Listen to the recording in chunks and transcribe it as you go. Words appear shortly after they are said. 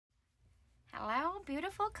Hello,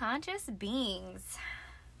 beautiful conscious beings.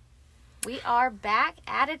 We are back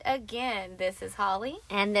at it again. This is Holly.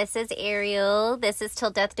 And this is Ariel. This is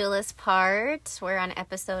Till Death Do Us Part. We're on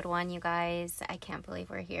episode 1, you guys. I can't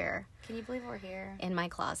believe we're here. Can you believe we're here? In my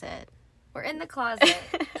closet. We're in the closet.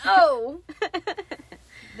 Oh!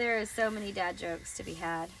 There are so many dad jokes to be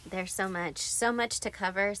had. There's so much to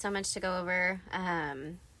cover, so much to go over.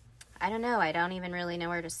 I don't know. I don't even really know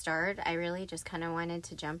where to start. I really just kind of wanted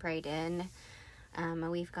to jump right in.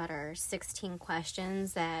 We've got our 16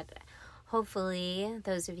 questions that hopefully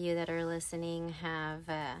those of you that are listening have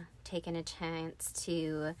taken a chance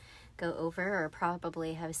to go over or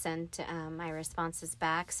probably have sent my responses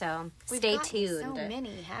back. So stay tuned. So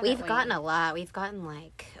many, haven't We've gotten a lot. We've gotten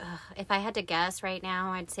if I had to guess right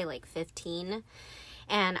now, I'd say 15.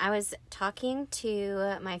 And I was talking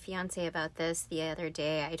to my fiance about this the other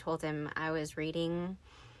day. I told him I was reading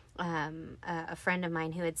a friend of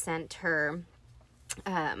mine who had sent her,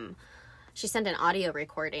 she sent an audio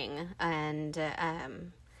recording, and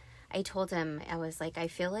I told him, I was like, I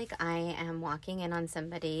feel like I am walking in on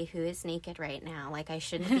somebody who is naked right now. Like, I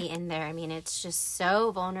shouldn't be in there. I mean, it's just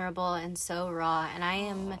so vulnerable and so raw. And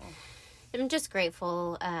I'm just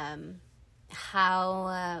grateful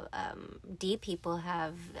how deep people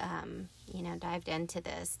have, dived into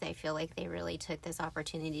this. They feel like they really took this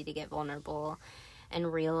opportunity to get vulnerable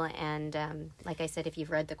and real. And like I said, if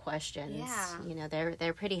you've read the questions,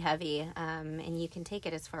 they're pretty heavy, and you can take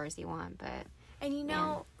it as far as you want. But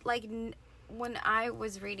when I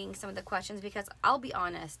was reading some of the questions, because I'll be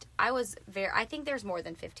honest, I think there's more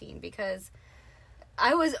than 15, because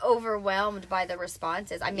I was overwhelmed by the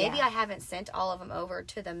responses. I haven't sent all of them over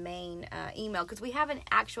to the main email, because we have an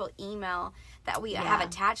actual email that we have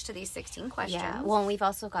attached to these 16 questions. Yeah. Well, we've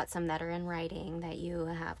also got some that are in writing that you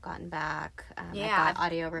have gotten back. I've got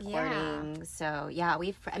audio recordings. So,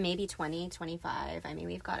 we've maybe 20, 25. I mean,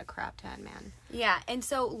 we've got a crap ton, man. Yeah. And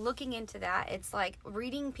so looking into that, it's like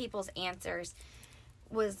reading people's answers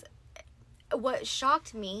was... What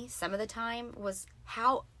shocked me some of the time was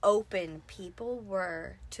how open people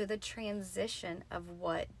were to the transition of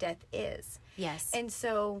what death is. Yes. And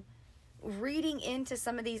so reading into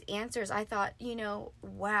some of these answers, I thought,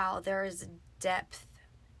 wow, there's depth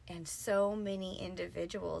in so many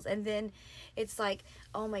individuals. And then it's like,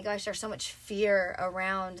 oh my gosh, there's so much fear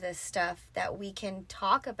around this stuff that we can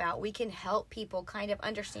talk about. We can help people kind of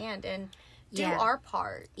understand and do our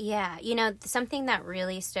part. Yeah. Something that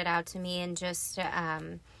really stood out to me, and just,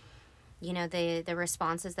 the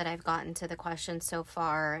responses that I've gotten to the questions so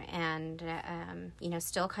far, and,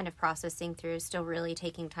 still kind of processing through, still really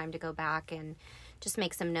taking time to go back and just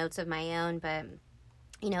make some notes of my own. But,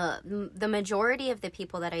 the majority of the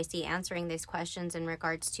people that I see answering these questions in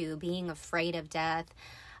regards to being afraid of death,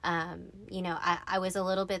 I was a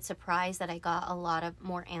little bit surprised that I got a lot of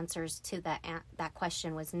more answers to that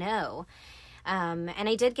question was no. And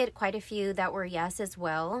I did get quite a few that were yes as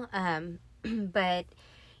well. But,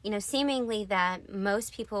 seemingly that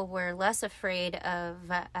most people were less afraid of,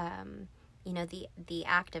 the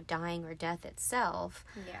act of dying or death itself.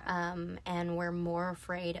 Yeah. And were more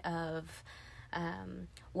afraid of,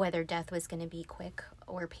 whether death was going to be quick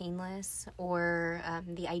or painless, or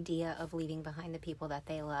the idea of leaving behind the people that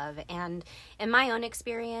they love. And in my own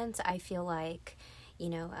experience, I feel like,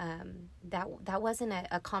 that wasn't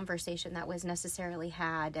a conversation that was necessarily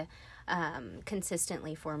had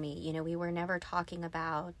consistently for me. We were never talking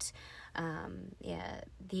about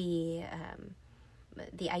the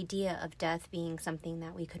idea of death being something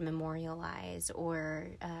that we could memorialize, or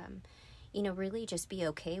really just be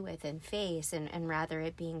okay with and face, and rather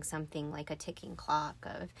it being something like a ticking clock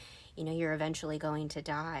of, you're eventually going to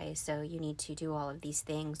die, so you need to do all of these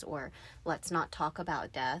things, or let's not talk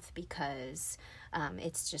about death because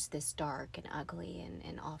it's just this dark and ugly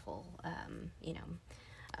and awful,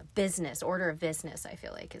 order of business, I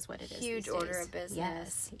feel like is what it is. Huge order of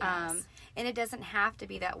business. Yes. And it doesn't have to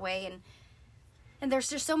be that way. And there's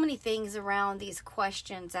just so many things around these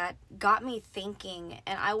questions that got me thinking,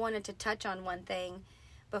 and I wanted to touch on one thing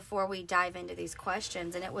before we dive into these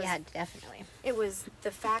questions, and it was... Yeah, definitely. It was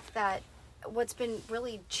the fact that what's been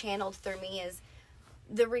really channeled through me is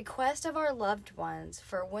the request of our loved ones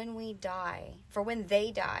for when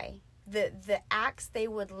they die, the acts they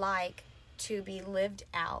would like to be lived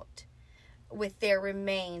out with their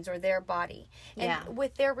remains or their body. And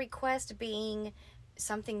with their request being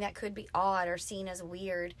something that could be odd or seen as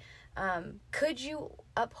weird, could you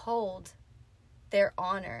uphold their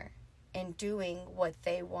honor in doing what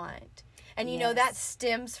they want? And, you know, that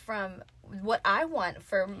stems from what I want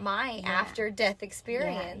for my after-death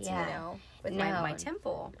experience, you know, with my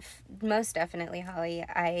temple. Most definitely, Holly.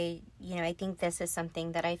 I think this is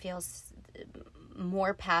something that I feel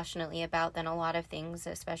more passionately about than a lot of things,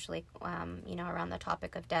 especially, around the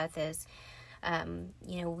topic of death is,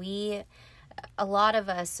 a lot of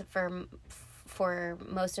us, for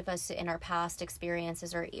most of us in our past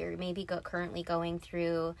experiences, or maybe currently going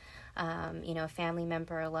through, a family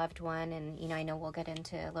member, a loved one, and, I know we'll get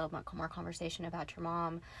into a little bit more conversation about your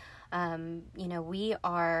mom. We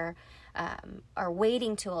are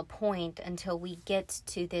waiting to a point until we get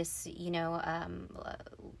to this,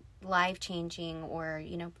 life-changing or,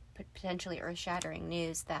 potentially earth-shattering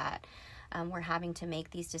news that we're having to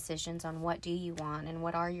make these decisions on what do you want and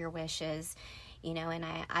what are your wishes, and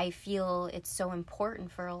I feel it's so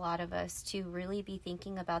important for a lot of us to really be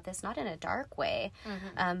thinking about this, not in a dark way,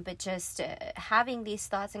 but just having these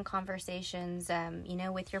thoughts and conversations,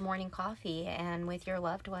 with your morning coffee and with your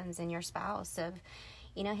loved ones and your spouse of,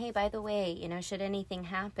 hey, by the way, should anything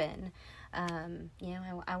happen,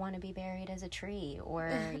 I want to be buried as a tree, or,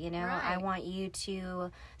 right. I want you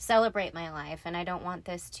to celebrate my life, and I don't want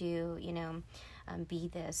this to, be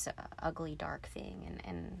this ugly, dark thing.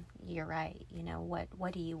 And you're right.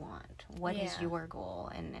 What do you want? What is your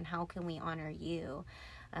goal? And how can we honor you?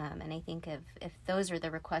 And I think if those are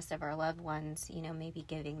the requests of our loved ones, maybe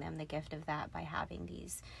giving them the gift of that by having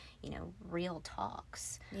these, real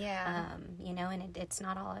talks. Yeah. And it's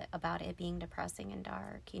not all about it being depressing and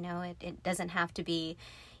dark. It doesn't have to be,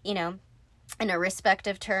 in a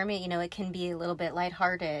respective term, it can be a little bit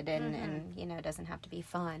lighthearted and it doesn't have to be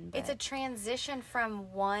fun. But it's a transition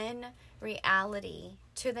from one reality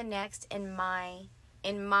to the next, in my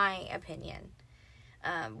opinion.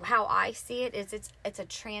 How I see it is it's a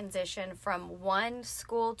transition from one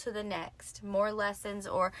school to the next, more lessons,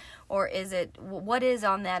 or is it, what is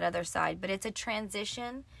on that other side? But it's a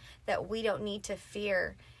transition that we don't need to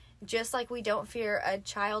fear. Just like we don't fear a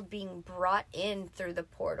child being brought in through the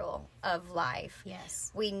portal of life.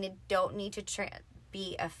 Yes. We don't need to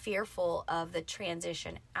be fearful of the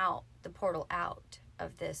transition out, the portal out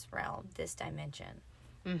of this realm, this dimension.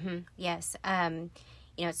 Mm-hmm. Yes.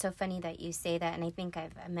 It's so funny that you say that, and I think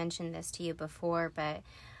I've mentioned this to you before, but,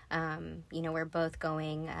 we're both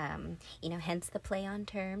going, hence the play on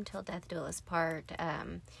term, till death do us part,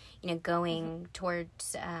 going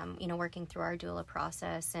towards, working through our doula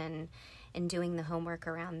process and doing the homework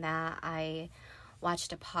around that. I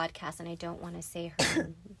watched a podcast, and I don't want to say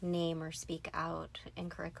her name or speak out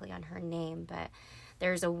incorrectly on her name, but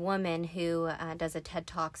there's a woman who does a TED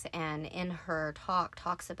Talks, and in her talk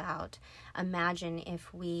talks about, imagine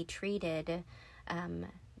if we treated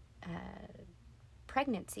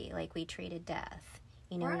pregnancy like we treated death.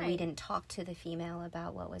 Right. We didn't talk to the female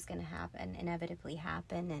about what was going to happen, inevitably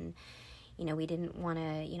happen, and we didn't want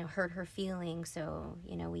to, hurt her feelings, so,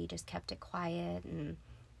 we just kept it quiet, and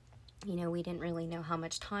we didn't really know how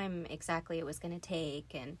much time exactly it was going to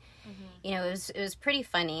take. And, it was pretty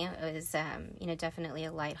funny. It was, definitely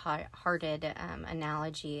a light-hearted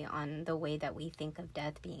analogy on the way that we think of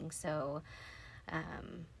death being so,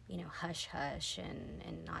 hush-hush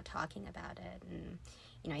and not talking about it. And,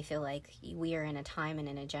 I feel like we are in a time and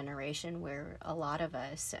in a generation where a lot of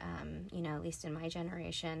us, at least in my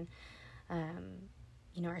generation,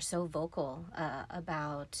 are so vocal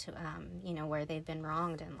about, where they've been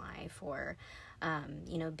wronged in life, or,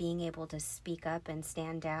 being able to speak up and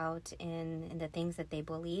stand out in the things that they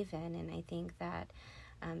believe in. And I think that,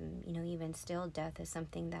 even still, death is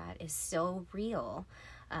something that is so real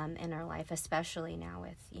in our life, especially now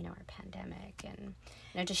with, our pandemic and,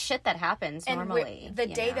 just shit that happens and normally. The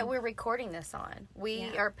day that we're recording this on,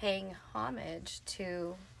 we are paying homage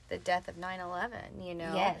to the death of 9/11,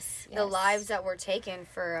 Yes. The lives that were taken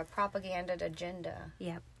for a propaganda agenda.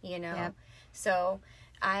 Yep. Yep. So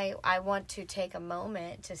I want to take a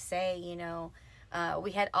moment to say,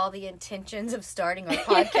 we had all the intentions of starting our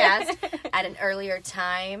podcast at an earlier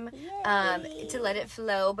time, to let it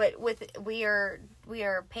flow, but we are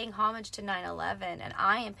paying homage to 9/11, and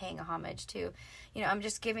I am paying a homage to, I'm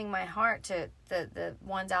just giving my heart to the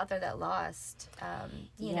ones out there that lost,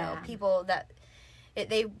 people that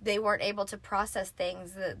they weren't able to process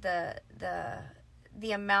things, the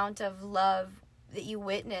amount of love that you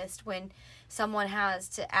witnessed when someone has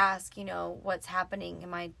to ask, what's happening?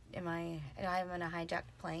 Am I in a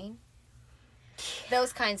hijacked plane?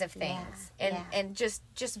 Those kinds of things. And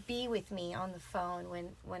just be with me on the phone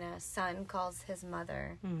when a son calls his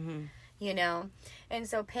mother, and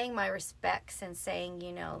so paying my respects and saying,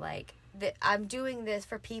 that I'm doing this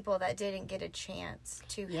for people that didn't get a chance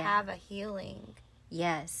to have a healing,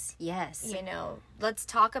 Yes, yes. You know, let's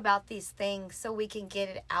talk about these things so we can get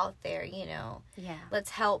it out there, you know. Yeah.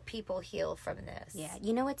 Let's help people heal from this. Yeah.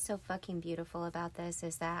 You know what's so fucking beautiful about this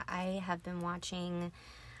is that I have been watching,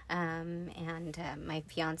 and my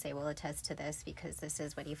fiance will attest to this because this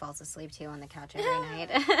is what he falls asleep to on the couch every night.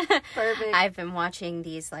 Perfect. I've been watching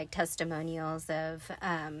these like testimonials of,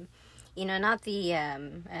 you know, not the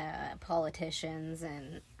politicians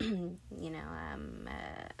and, you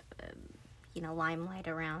know, limelight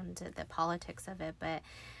around the politics of it, but,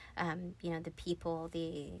 you know, the people,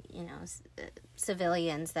 the, you know,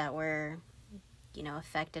 civilians that were, you know,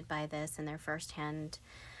 affected by this and their firsthand,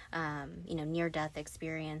 you know, near-death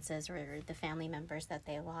experiences or the family members that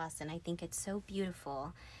they lost. And I think it's so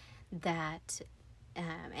beautiful that,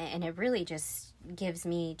 and it really just gives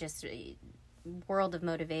me just a world of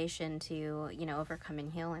motivation to, you know, overcome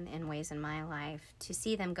and heal in ways in my life, to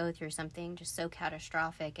see them go through something just so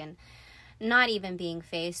catastrophic and not even being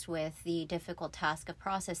faced with the difficult task of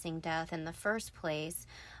processing death in the first place,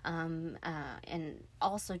 and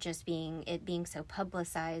also just being so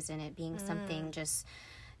publicized and it being something just,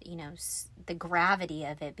 you know, the gravity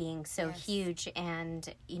of it being so huge,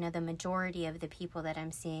 and, you know, the majority of the people that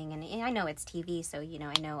I'm seeing, and I know it's TV, so, you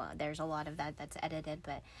know, I know there's a lot of that's edited,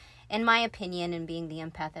 but in my opinion, and being the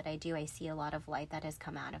empath that I do, I see a lot of light that has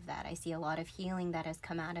come out of that. I see a lot of healing that has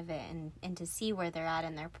come out of it, and to see where they're at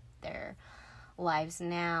in their lives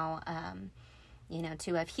now, you know,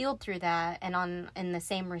 to have healed through that, and in the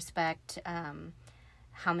same respect,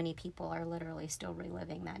 how many people are literally still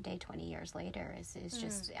reliving that day 20 years later is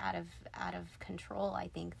just out of control. I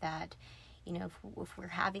think that, you know, if we're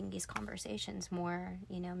having these conversations more,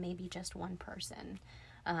 you know, maybe just one person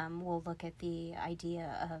will look at the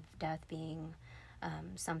idea of death being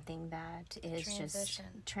something that is just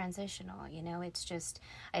transitional. You know, it's just,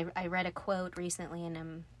 I read a quote recently,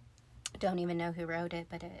 and don't even know who wrote it,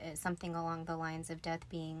 but it's something along the lines of death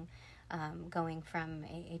being going from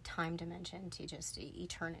a time dimension to just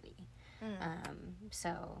eternity.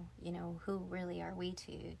 So, you know, who really are we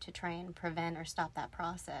to try and prevent or stop that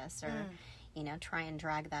process, or, you know, try and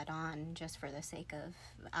drag that on just for the sake of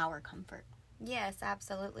our comfort? Yes,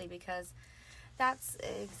 absolutely, because that's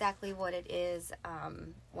exactly what it is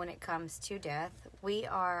when it comes to death. We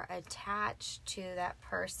are attached to that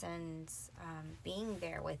person's being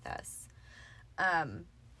there with us.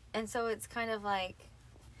 And so it's kind of like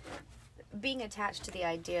being attached to the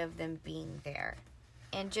idea of them being there,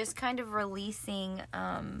 and just kind of releasing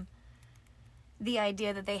the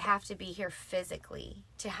idea that they have to be here physically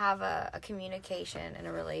to have a communication and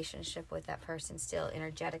a relationship with that person still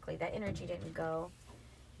energetically. That energy didn't go.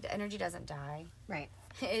 The energy doesn't die. Right.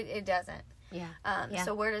 It doesn't. Yeah.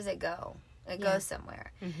 So where does it go? It goes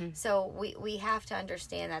somewhere. So we have to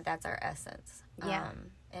understand that that's our essence.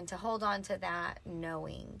 And to hold on to that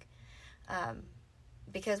knowing,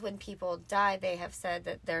 because when people die, they have said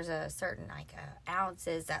that there's a certain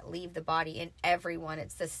ounces that leave the body in everyone.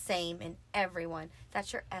 It's the same in everyone.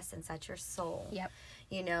 That's your essence. That's your soul. Yep.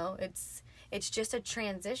 You know, it's just a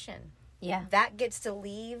transition. Yeah. That gets to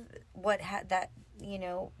leave that, you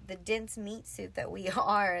know, the dense meat suit that we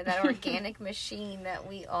are, that organic machine that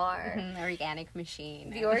we are. Organic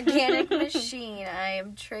machine. The organic machine. I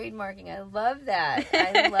am trademarking. I love that.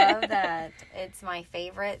 I love that. It's my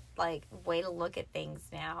favorite, like, way to look at things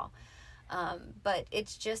now. But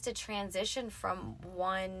it's just a transition from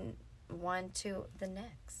one to the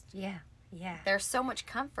next. Yeah. Yeah. There's so much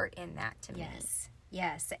comfort in that to me.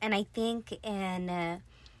 Yes. And I think in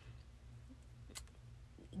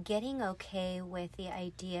getting okay with the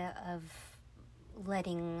idea of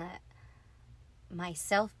letting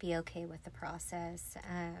myself be okay with the process,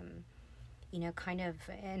 you know, kind of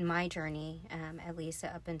in my journey, at least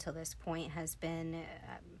up until this point, has been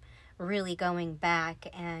really going back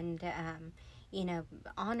and, you know,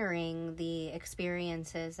 honoring the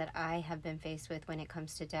experiences that I have been faced with when it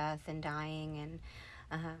comes to death and dying,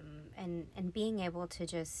 and being able to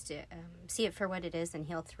just see it for what it is and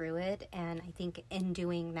heal through it. And I think in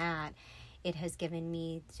doing that, it has given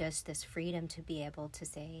me just this freedom to be able to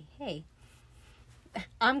say, hey,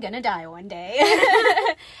 I'm gonna die one day.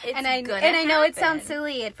 and I know it sounds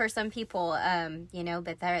silly for some people, you know,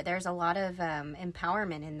 but there's a lot of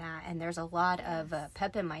empowerment in that, and there's a lot of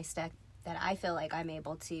pep in my step that I feel like I'm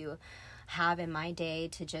able to have in my day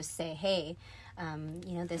to just say, hey,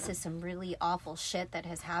 you know, this is some really awful shit that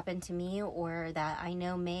has happened to me, or that I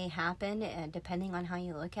know may happen, depending on how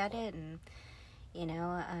you look at it. And, you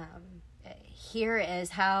know, here is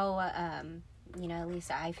how, you know, at least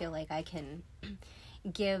I feel like I can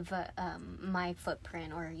give my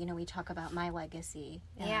footprint, or we talk about my legacy.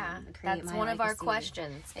 That's one of our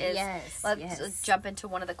questions. Let's jump into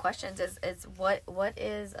one of the questions. Is what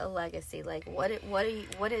is a legacy? Like what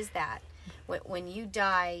is that? When you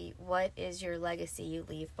die, what is your legacy you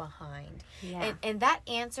leave behind? Yeah. And that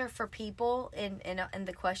answer for people in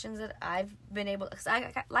the questions that I've been able, cause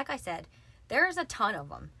like I said, there's a ton of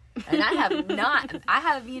them. And I have a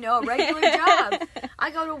regular job.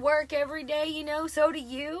 I go to work every day, so do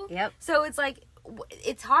you. Yep. So it's like,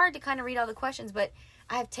 it's hard to kind of read all the questions, but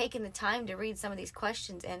I've taken the time to read some of these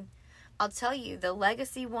questions, and I'll tell you, the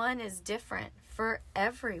legacy one is different for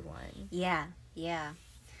everyone. Yeah. Yeah.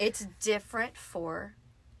 It's different for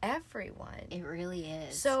everyone. It really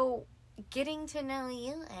is. So, getting to know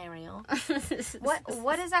you, Ariel,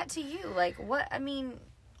 what is that to you? Like, what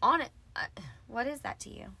is that to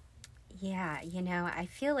you? Yeah, I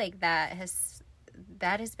feel like that has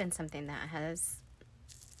been something that has,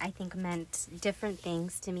 I think, meant different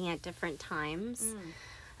things to me at different times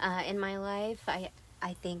in my life. I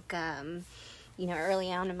think,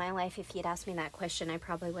 early on in my life, if you'd asked me that question, I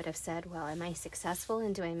probably would have said, well, am I successful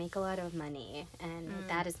and do I make a lot of money? And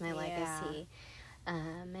that is my legacy.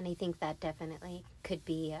 And I think that definitely could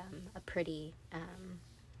be a pretty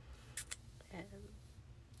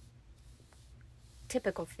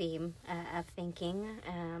typical theme of thinking,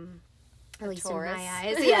 at least Taurus. In my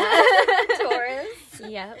eyes. Yeah. Taurus.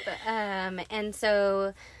 Yep. And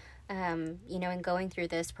so, in going through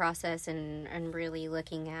this process and really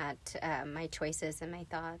looking at my choices and my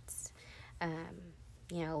thoughts,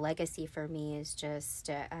 legacy for me is just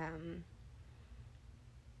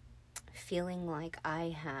feeling like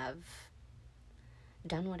I have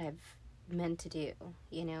done what I've meant to do,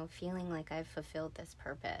 feeling like I've fulfilled this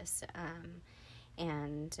purpose.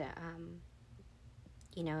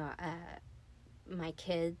 My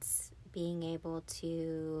kids being able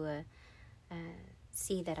to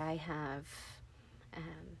see that I have,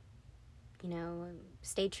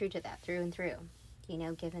 stayed true to that through and through,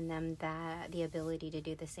 given them the ability to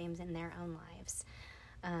do the same in their own lives,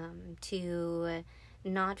 to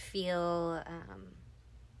not feel,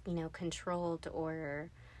 controlled or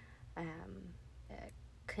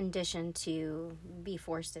conditioned to be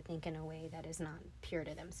forced to think in a way that is not pure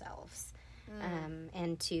to themselves,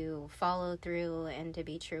 and to follow through and to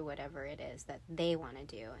be true whatever it is that they want to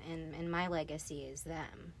do. And my legacy is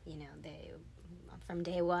them, they from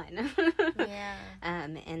day one. Yeah.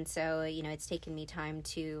 And so, it's taken me time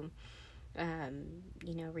to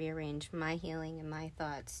rearrange my healing and my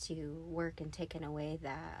thoughts to work and take in a way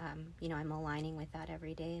that I'm aligning with that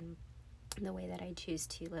every day and the way that I choose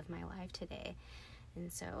to live my life today. And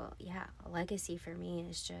so, a legacy for me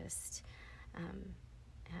is just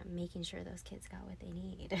making sure those kids got what they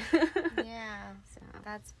need. Yeah, so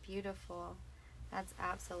that's beautiful. That's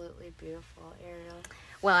absolutely beautiful, Ariel.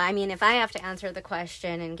 Well, I mean, if I have to answer the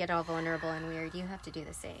question and get all vulnerable and weird, you have to do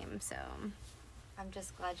the same, so. I'm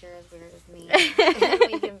just glad you're as weird as me.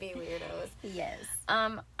 We can be weirdos. Yes.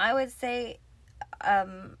 I would say I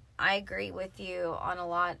agree with you on a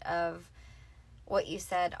lot of what you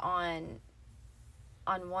said on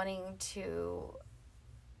wanting to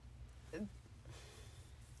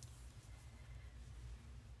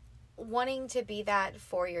be that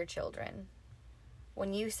for your children.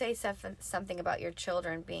 When you say something about your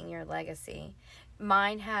children being your legacy,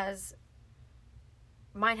 mine has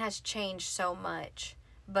changed so much,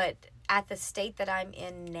 but at the state that I'm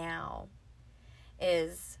in now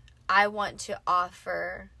is I want to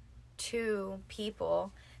offer to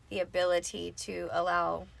people the ability to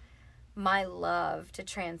allow my love to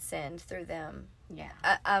transcend through them. Yeah.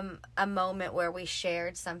 A moment where we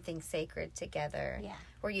shared something sacred together. Yeah.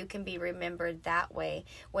 Where you can be remembered that way.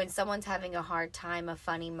 When someone's having a hard time, a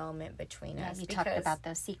funny moment between us. You talked about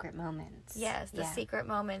those secret moments. Yes, the secret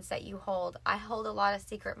moments that you hold. I hold a lot of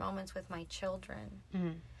secret moments with my children.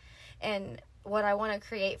 Mm. And what I want to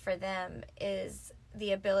create for them is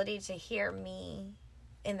the ability to hear me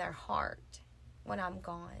in their heart when I'm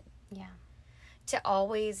gone. Yeah. To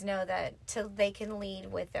always know that they can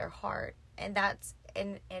lead with their heart. And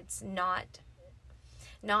it's not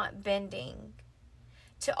bending.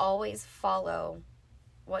 To always follow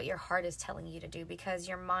what your heart is telling you to do, because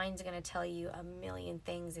your mind's going to tell you a million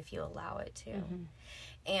things if you allow it to. Mm-hmm.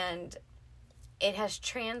 And it has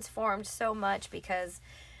transformed so much, because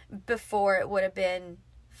before it would have been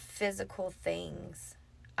physical things.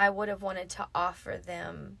 I would have wanted to offer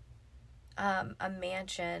them a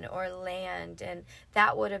mansion or land, and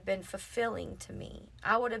that would have been fulfilling to me.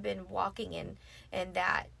 I would have been walking in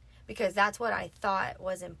that, because that's what I thought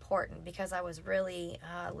was important, because I was really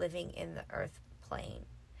living in the earth plane.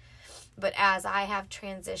 But as I have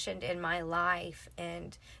transitioned in my life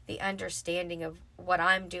and the understanding of what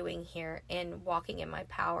I'm doing here in walking in my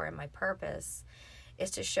power and my purpose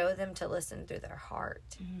is to show them to listen through their heart.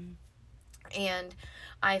 And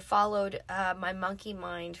I followed my monkey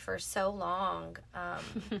mind for so long.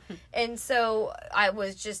 And so I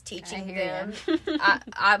was just teaching them,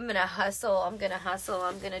 I'm going to hustle. I'm going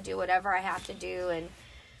to do whatever I have to do. And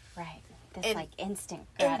right. This like instant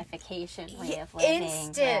gratification way of living.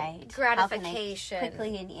 Instant gratification. How can I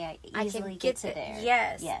quickly and easily get to there.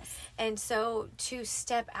 Yes. And so to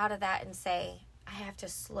step out of that and say, I have to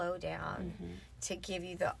slow down to give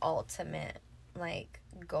you the ultimate like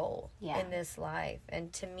goal in this life.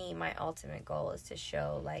 And to me, my ultimate goal is to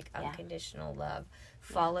show like unconditional love.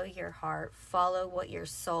 Follow your heart. Follow what your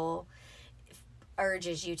soul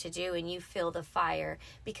urges you to do, and you feel the fire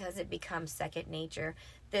because it becomes second nature.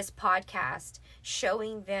 This podcast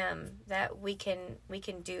showing them that we can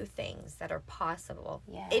do things that are possible.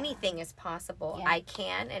 Anything is possible. I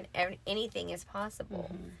can, and anything is possible.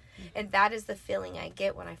 And that is the feeling I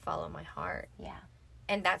get when I follow my heart.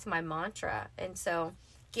 And that's my mantra. And so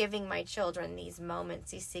giving my children these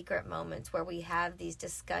moments, these secret moments where we have these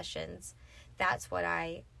discussions, that's what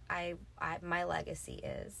my legacy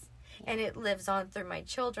is. And it lives on through my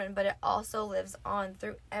children, but it also lives on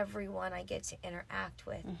through everyone I get to interact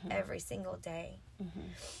with every single day.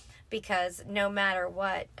 Because no matter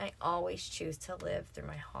what, I always choose to live through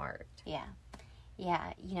my heart. Yeah,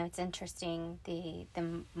 you know, it's interesting, the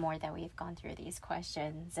more that we've gone through these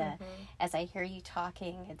questions, as I hear you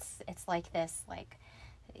talking, it's like this, like,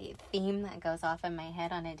 theme that goes off in my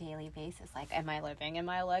head on a daily basis, like, am I living in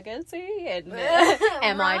my legacy, and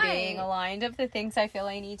am I being aligned of the things I feel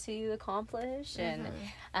I need to accomplish, and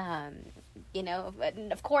you know, but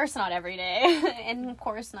of course not every day, and of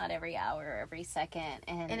course not every hour, every second,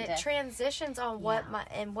 and it transitions on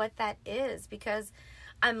what that is, because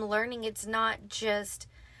I'm learning it's not just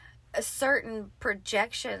a certain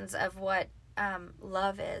projections of what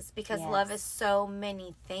love is, because love is so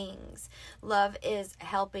many things. Love is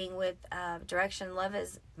helping with direction. Love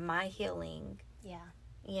is my healing.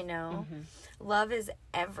 You know, love is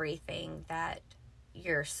everything that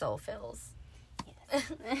your soul feels.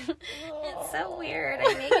 It's so weird.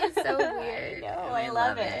 I make it so weird. I know, I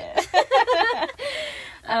love it.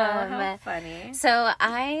 How funny. So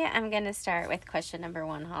I am going to start with question number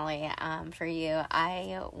 1, Holly. For you,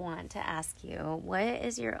 I want to ask you, what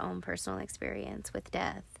is your own personal experience with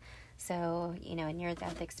death? So, you know, in your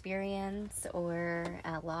death experience or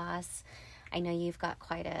loss, I know you've got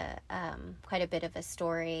quite a bit of a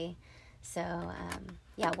story. So,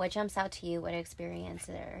 what jumps out to you? What experience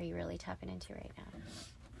are you really tapping into right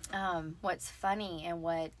now? What's funny and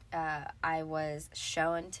what I was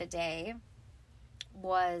shown today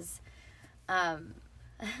was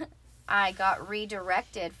I got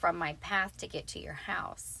redirected from my path to get to your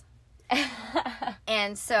house.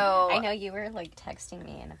 And so I know you were like texting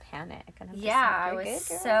me in a panic. And I was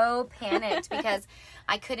so panicked because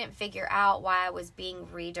I couldn't figure out why I was being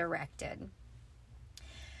redirected.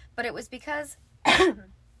 But it was because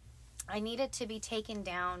I needed to be taken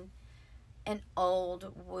down an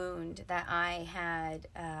old wound that I had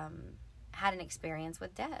had an experience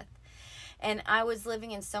with death. And I was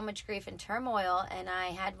living in so much grief and turmoil, and I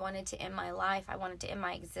had wanted to end my life. I wanted to end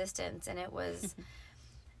my existence. And it was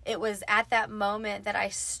at that moment that I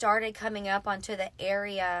started coming up onto the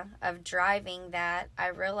area of driving that I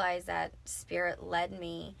realized that Spirit led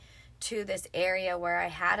me to this area where I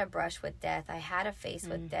had a brush with death. I had a face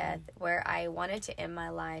with death, where I wanted to end my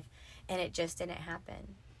life, and it just didn't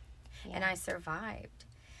happen. And I survived.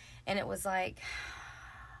 And it was like,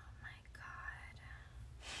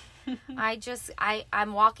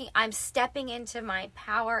 I'm stepping into my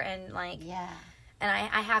power, and like, and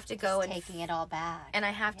I have to go and taking it all back, and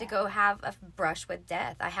I have to go have a brush with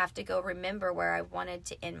death. I have to go remember where I wanted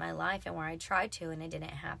to end my life and where I tried to, and it didn't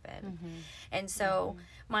happen. And so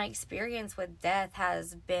my experience with death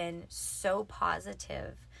has been so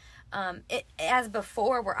positive. It as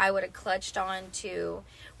before, where I would have clutched on to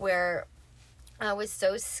where I was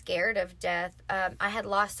so scared of death. I had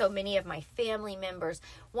lost so many of my family members,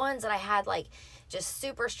 ones that I had like just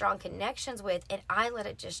super strong connections with, and I let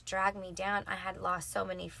it just drag me down. I had lost so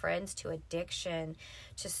many friends to addiction,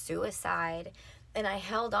 to suicide, and I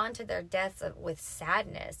held on to their deaths with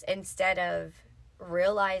sadness instead of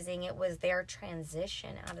realizing it was their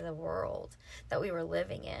transition out of the world that we were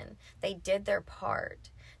living in. They did their part.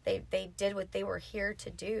 They did what they were here to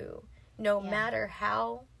do, no matter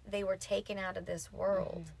how they were taken out of this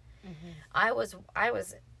world. I was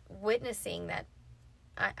witnessing that.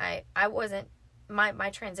 I wasn't, my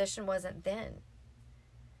transition wasn't then.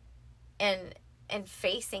 and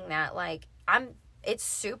facing that, like, it's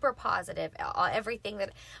super positive. Everything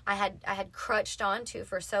that I had crutched onto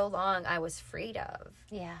for so long, I was freed of.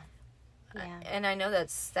 Yeah. Yeah. And I know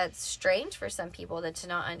that's strange for some people to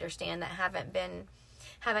not understand, that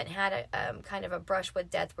haven't had a kind of a brush with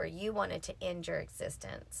death where you wanted to end your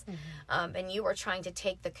existence. Mm-hmm. And you were trying to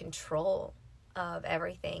take the control of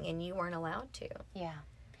everything, and you weren't allowed to. Yeah.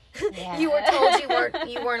 You were told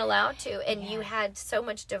you weren't allowed to, and you had so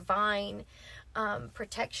much divine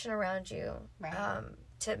protection around you, right.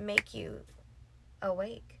 To make you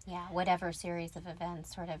awake. Yeah, whatever series of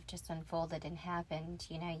events sort of just unfolded and happened,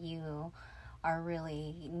 you are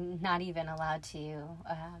really not even allowed to,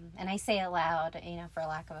 and I say allowed, for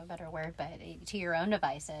lack of a better word, but to your own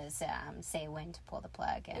devices, say when to pull the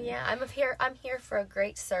plug. And yeah, I'm here for a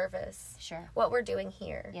great service. Sure. What we're doing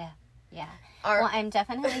here. Yeah. Yeah. Well, I'm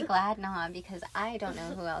definitely glad not, because I don't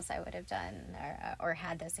know who else I would have done or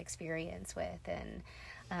had this experience with. And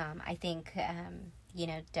I think,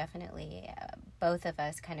 definitely both of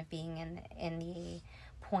us kind of being in the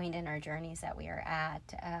point in our journeys that we are at,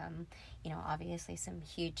 obviously some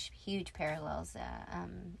huge parallels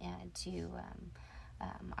to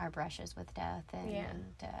our brushes with death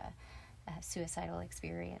and suicidal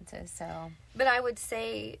experiences. So, but I would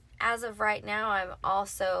say, as of right now, I'm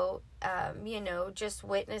also, just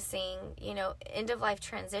witnessing, end of life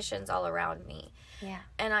transitions all around me. Yeah.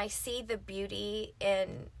 And I see the beauty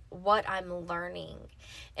in what I'm learning,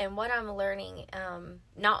 and what I'm learning,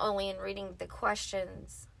 not only in reading the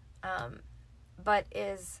questions, but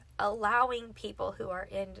is allowing people who are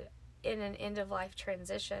in an end of life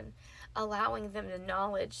transition, allowing them the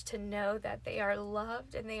knowledge to know that they are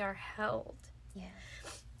loved and they are held. Yeah.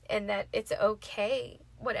 And that it's okay,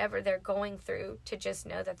 whatever they're going through, to just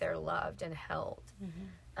know that they're loved and held.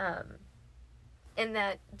 Mm-hmm. And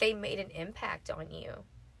that they made an impact on you.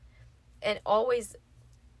 And always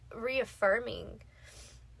reaffirming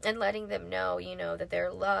and letting them know, that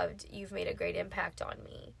they're loved. You've made a great impact on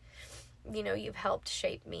me. You've helped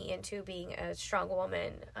shape me into being a strong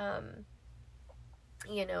woman.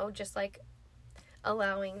 Just like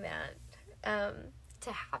allowing that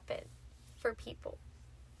to happen for people.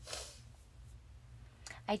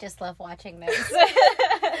 I just love watching this.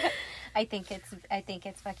 I think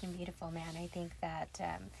it's fucking beautiful, man. I think that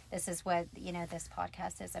this is what this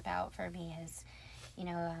podcast is about for me, is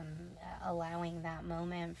allowing that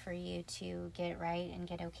moment for you to get right and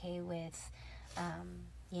get okay with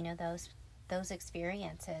those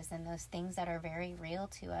experiences and those things that are very real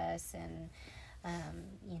to us, and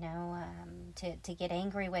to get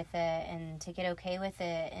angry with it and to get okay with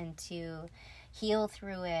it and to heal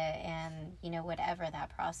through it, and whatever that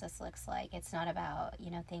process looks like. It's not about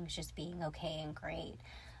things just being okay and great.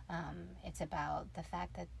 It's about the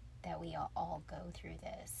fact that we all go through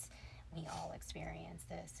this, we all experience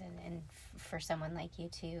this, and for someone like you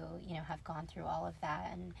to have gone through all of that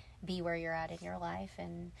and be where you're at in your life,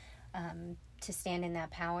 and to stand in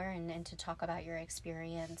that power and to talk about your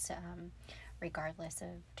experience, regardless of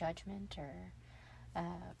judgment or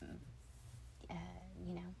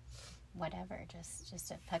whatever, just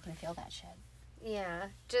to fucking feel that shit. Yeah,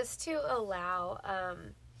 just to allow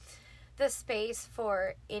the space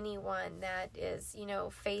for anyone that is,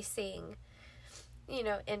 facing,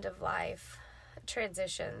 end of life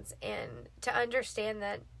transitions, and to understand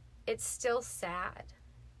that it's still sad.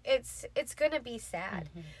 It's going to be sad,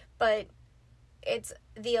 mm-hmm. but it's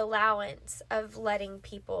the allowance of letting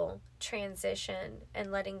people transition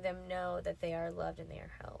and letting them know that they are loved and they are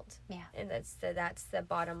held. Yeah. And that's the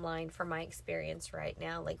bottom line for my experience right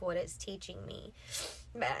now. Like, what it's teaching me,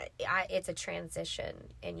 it's a transition,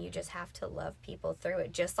 and you just have to love people through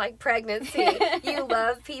it. Just like pregnancy, you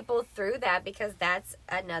love people through that, because that's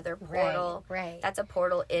another portal. Right. That's a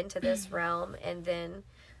portal into this realm, and then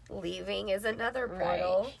leaving is another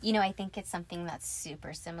portal. Right. I think it's something that's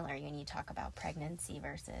super similar when you talk about pregnancy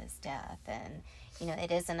versus death, and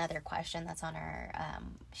it is another question that's on our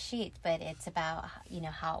sheet, but it's about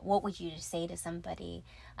what would you say to somebody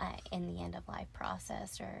in the end of life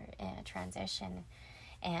process or in a transition.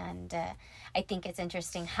 And I think it's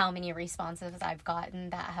interesting how many responses I've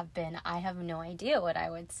gotten that have been, I have no idea what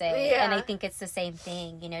I would say. Yeah. And I think it's the same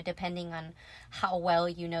thing, depending on how well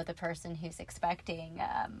you know the person who's expecting.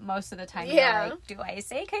 Most of the time, you're like, do I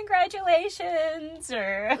say congratulations?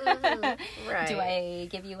 Or Right. do I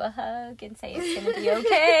give you a hug and say it's going to be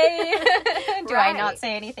okay? Do I not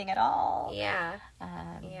say anything at all? Yeah.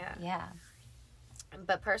 Yeah.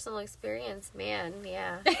 But personal experience, man,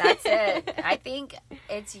 yeah, that's it. I think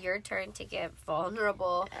it's your turn to get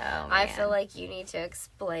vulnerable. Oh, I man. feel like you need to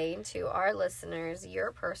explain to our listeners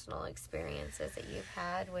your personal experiences that you've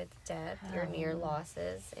had with death, your near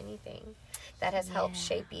losses, anything that has helped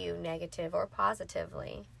shape you negative or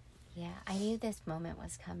positively. Yeah, I knew this moment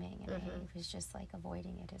was coming, and I was just like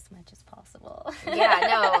avoiding it as much as possible. Yeah,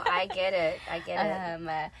 no, I get it.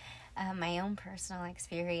 My own personal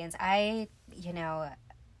experience,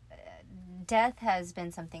 death has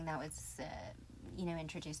been something that was,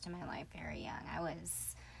 introduced to my life very young. I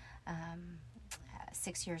was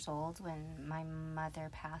 6 years old when my mother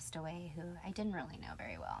passed away, who I didn't really know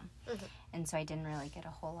very well. Mm-hmm. And so I didn't really get a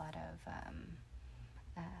whole lot of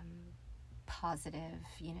positive,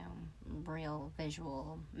 real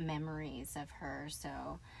visual memories of her.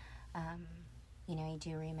 So, I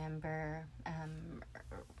do remember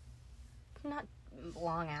not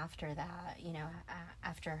long after that,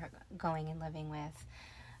 after going and living with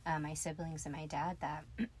my siblings and my dad, that,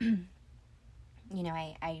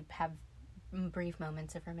 I have brief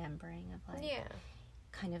moments of remembering of like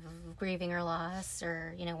kind of grieving her loss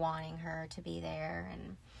or, wanting her to be there.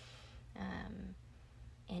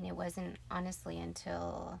 And it wasn't honestly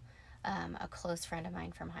until a close friend of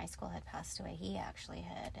mine from high school had passed away. He actually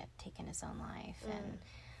had taken his own life. And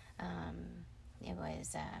it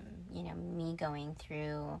was, me going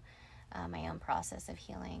through my own process of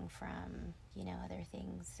healing from, other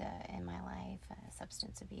things in my life,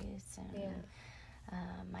 substance abuse and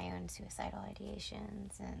my own suicidal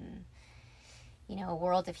ideations and, a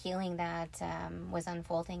world of healing that was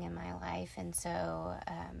unfolding in my life. And so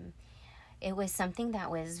it was something that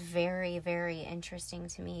was very, very interesting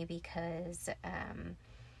to me because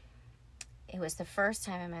it was the first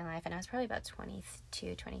time in my life, and I was probably about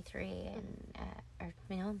 22, 23, and, or,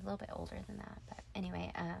 a little bit older than that. But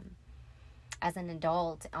anyway, as an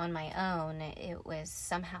adult on my own, it was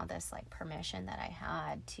somehow this, like, permission that I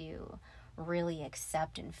had to really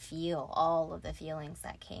accept and feel all of the feelings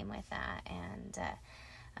that came with that. And,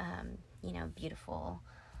 beautiful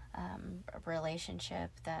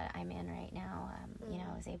relationship that I'm in right now,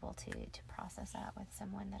 I was able to process that with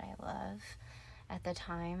someone that I love at the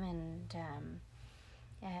time, and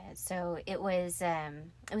so it was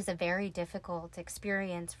a very difficult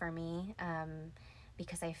experience for me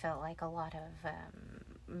because I felt like a lot of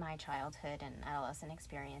my childhood and adolescent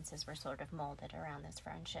experiences were sort of molded around this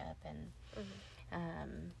friendship, and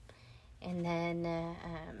then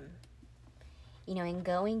in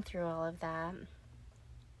going through all of that,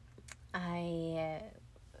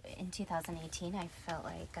 in 2018, I felt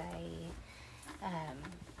like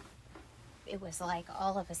it was like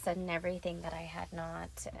all of a sudden everything that I had not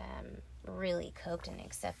really coped and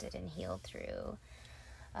accepted and healed through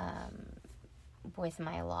with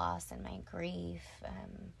my loss and my grief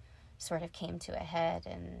sort of came to a head.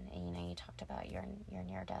 And you talked about your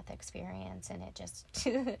near-death experience, and it just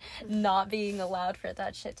not being allowed for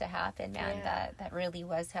that shit to happen, man. That really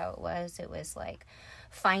was how it was. It was like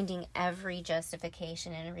finding every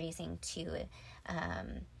justification and reason to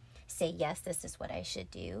say, yes, this is what I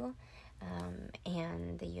should do,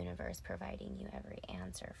 and the universe providing you every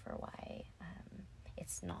answer for why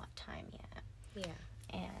it's not time yet.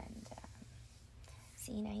 Yeah. And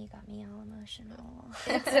see, now you got me all emotional.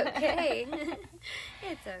 It's okay.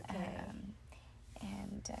 It's okay.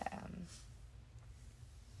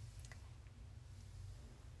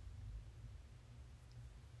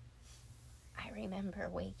 I remember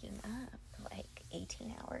waking up like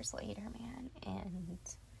 18 hours later, man, and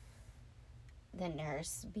the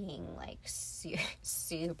nurse being like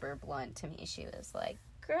super blunt to me. She was like,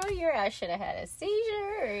 girl, your ass should have had a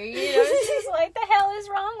seizure. She's like, the hell is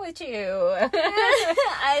wrong with you?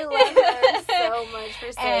 I love her so much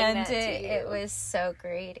for saying that to you. It was so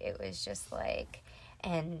great. It was just like,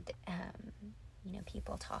 and,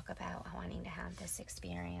 people talk about wanting to have this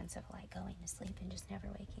experience of like going to sleep and just never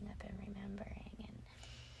waking up and remembering. And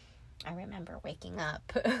I remember waking up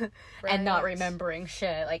and not remembering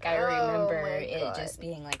shit. Like, I remember it just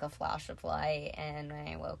being like a flash of light. And when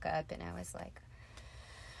I woke up and I was like,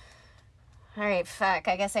 all right, fuck,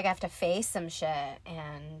 I guess I have to face some shit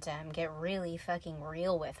and get really fucking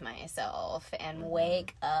real with myself and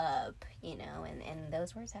wake up, and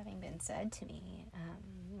those words having been said to me,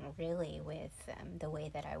 really with the way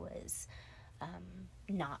that I was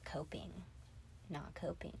not coping,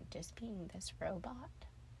 just being this robot.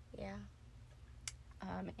 Yeah.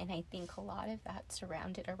 And I think a lot of that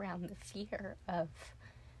surrounded around the fear of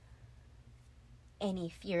any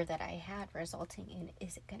fear that I had resulting in,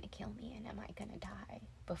 is it going to kill me and am I going to die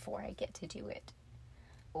before I get to do it?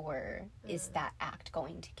 Or is that act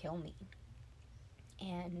going to kill me?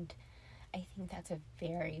 And I think that's a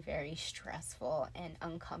very, very stressful and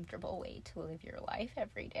uncomfortable way to live your life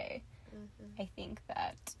every day. I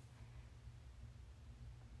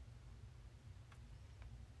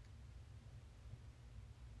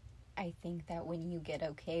think that when you get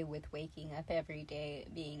okay with waking up every day,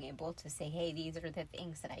 being able to say, hey, these are the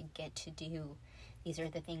things that I get to do. These are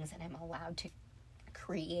the things that I'm allowed to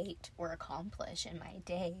create or accomplish in my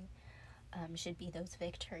day, should be those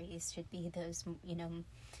victories, should be those,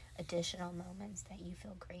 additional moments that you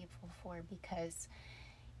feel grateful for. Because,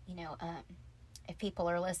 if people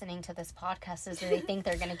are listening to this podcast, is they think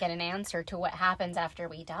they're going to get an answer to what happens after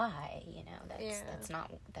we die. That's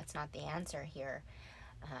not the answer here.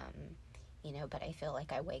 But I feel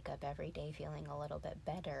like I wake up every day feeling a little bit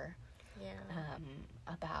better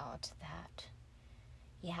about that.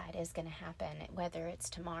 Yeah, it is going to happen, whether it's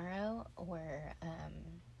tomorrow or,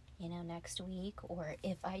 next week, or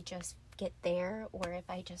if I just get there, or if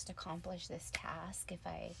I just accomplish this task, if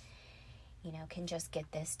I, can just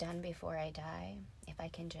get this done before I die, if I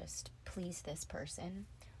can just please this person,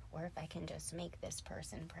 or if I can just make this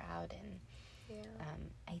person proud. And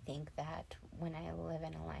I think that when I live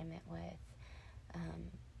in alignment with,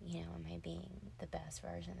 am I being the best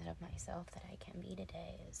version of myself that I can be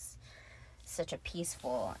today, is such a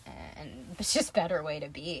peaceful and just better way to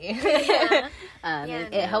be.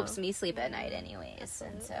 It helps me sleep at night anyways.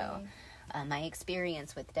 Absolutely. And so my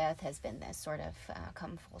experience with death has been this sort of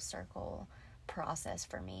come full circle process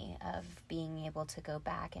for me of being able to go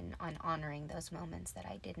back and on honoring those moments that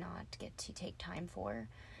I did not get to take time for,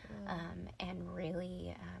 and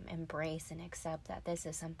really embrace and accept that this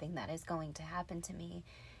is something that is going to happen to me.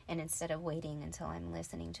 And instead of waiting until I'm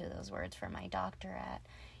listening to those words from my doctor at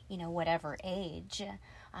whatever age,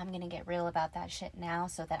 I'm going to get real about that shit now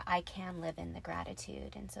so that I can live in the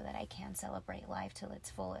gratitude and so that I can celebrate life till its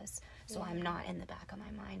fullest. So I'm not in the back of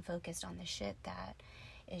my mind focused on the shit that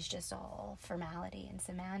is just all formality and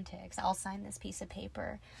semantics. I'll sign this piece of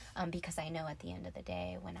paper because I know at the end of the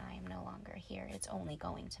day, when I am no longer here, it's only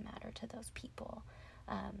going to matter to those people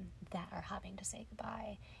that are having to say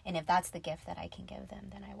goodbye. And if that's the gift that I can give them,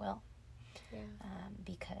 then I will.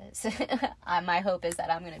 Because my hope is that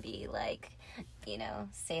I'm going to be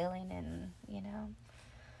sailing and,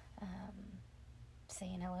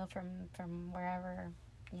 saying hello from wherever,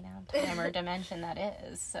 time or dimension that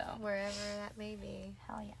is. So wherever that may be.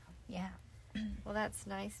 Hell yeah. Yeah. Well, that's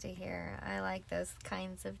nice to hear. I like those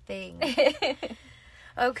kinds of things.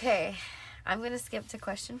 Okay. I'm going to skip to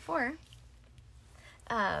question 4.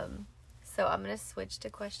 So I'm going to switch to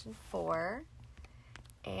question 4.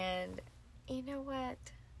 And you know what?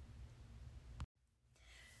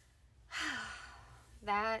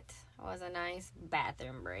 That was a nice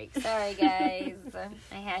bathroom break. Sorry, guys.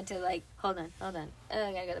 I had to, hold on. Oh,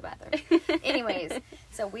 I gotta go to the bathroom. Anyways,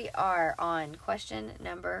 so we are on question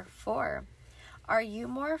number 4. Are you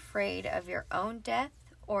more afraid of your own death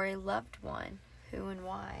or a loved one? Who and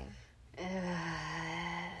why?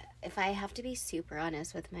 If I have to be super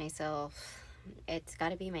honest with myself, it's got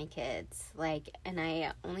to be my kids. And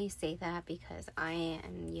I only say that because I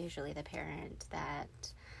am usually the parent that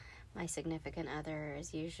my significant other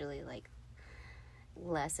is usually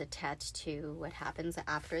less attached to what happens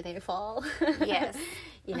after they fall. Yes.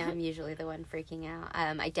 I'm usually the one freaking out.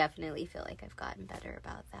 I definitely feel like I've gotten better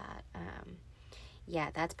about that.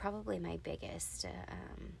 That's probably my biggest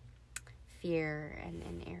fear and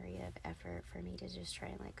an area of effort for me, to just try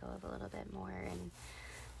and let go of a little bit more and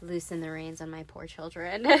loosen the reins on my poor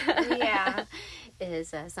children.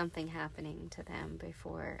 Is something happening to them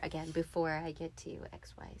before I get to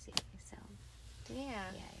XYZ.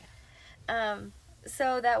 So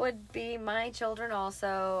so that would be my children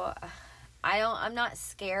also. I'm not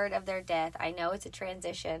scared of their death. I know it's a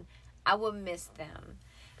transition. I would miss them,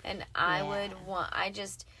 and I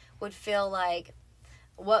just would feel like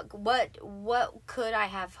what could I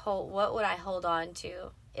have what would I hold on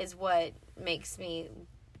to is what makes me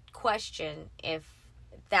question if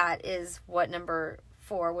that is what number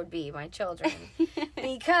 4 would be, my children.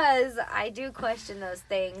 Because I do question those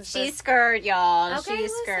things. She's scared, y'all. Okay,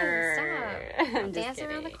 She's scared. I'm dancing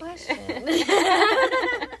around the question.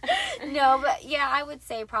 No, but yeah, I would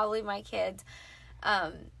say probably my kids.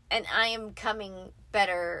 And I am coming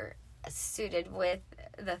better suited with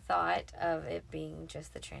the thought of it being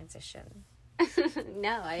just the transition.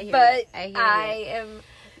 No, I hear but it. I am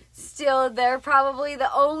still, they're probably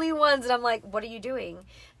the only ones that I'm like, what are you doing?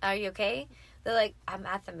 Are you okay? They're like, I'm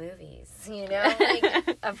at the movies,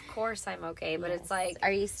 Of course I'm okay, but yes. It's like...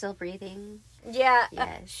 Are you still breathing? Yeah.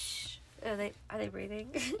 Yes. Are they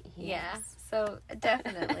breathing? Yeah. Yes. So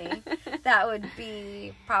definitely, that would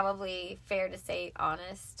be probably fair to say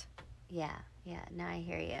honest. Yeah. No, I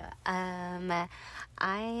hear you.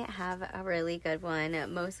 I have a really good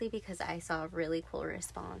one, mostly because I saw a really cool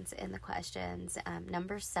response in the questions.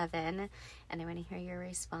 Number 7, and I want to hear your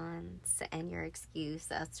response and your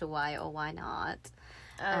excuse as to why or why not.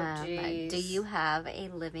 Oh, geez. Do you have a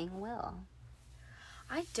living will?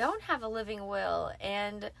 I don't have a living will,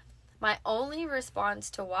 and my only response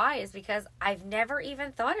to why is because I've never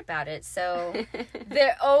even thought about it. So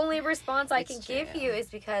the only response I can give you is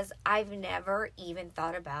because I've never even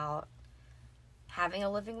thought about having a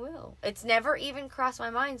living will. It's never even crossed my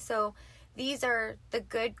mind. So these are the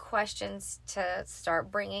good questions to start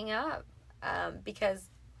bringing up, because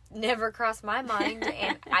never crossed my mind,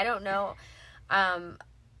 and I don't know.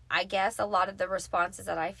 I guess a lot of the responses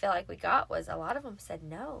that I feel like we got was a lot of them said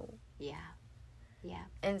no. Yeah.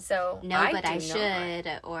 And so no, I should,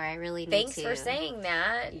 or I really need Thanks to. for saying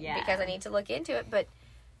that, Yeah. because I need to look into it. But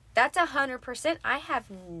that's 100%. I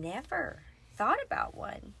have never thought about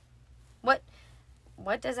one. What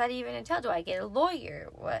does that even entail? Do I get a lawyer?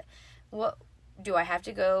 What do I have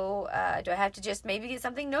to go? Do I have to just maybe get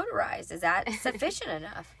something notarized? Is that sufficient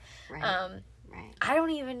enough? Right. I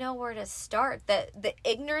don't even know where to start. The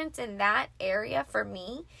ignorance in that area for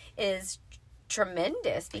me is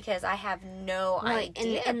tremendous, because I have no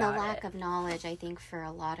idea and the about lack it. of knowledge, I think, for a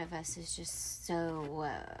lot of us is just so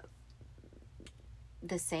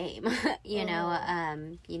the same. you know,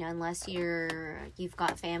 unless you've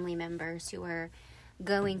got family members who are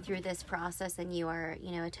going through this process, and you are,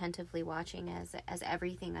 attentively watching as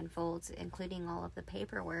everything unfolds, including all of the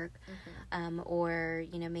paperwork, or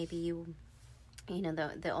maybe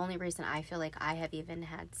the only reason I feel like I have even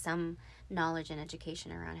had some knowledge and education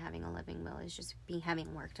around having a living will is just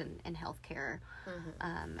having worked in healthcare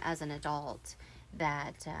as an adult.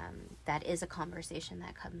 That is a conversation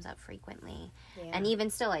that comes up frequently, and even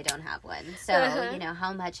still, I don't have one. So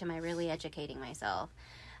how much am I really educating myself?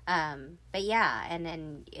 But yeah, and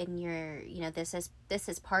then this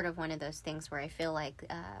is part of one of those things where I feel like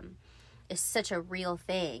is such a real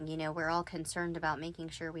thing. We're all concerned about making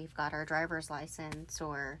sure we've got our driver's license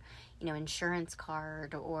or, insurance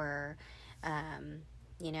card or,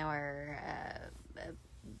 our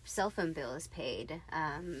cell phone bill is paid.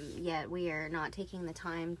 Yet we are not taking the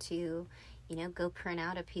time to, go print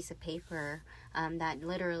out a piece of paper that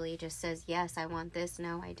literally just says, yes, I want this.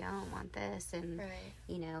 No, I don't want this. And,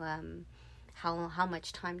 how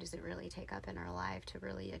much time does it really take up in our life to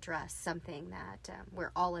really address something that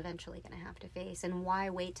we're all eventually going to have to face? And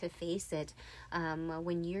why wait to face it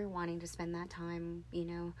when you're wanting to spend that time,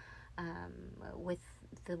 with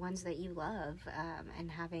the ones that you love,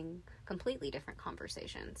 and having completely different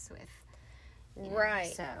conversations with.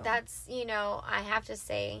 Right. So that's, I have to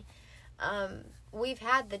say, we've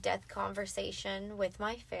had the death conversation with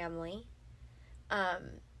my family.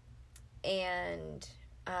 And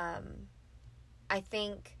I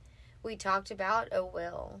think we talked about a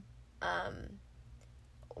will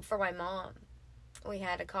for my mom. We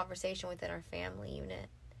had a conversation within our family unit.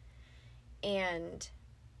 And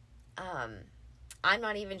I'm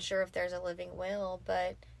not even sure if there's a living will,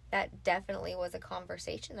 but that definitely was a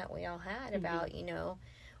conversation that we all had about,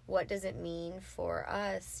 what does it mean for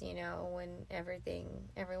us, when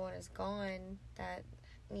everyone is gone, that,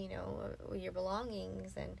 your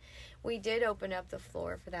belongings. And we did open up the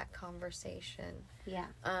floor for that conversation. Yeah.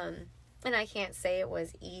 And I can't say it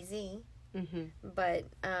was easy, but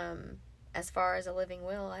as far as a living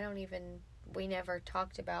will, we never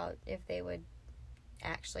talked about if they would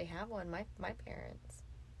actually have one, my parents.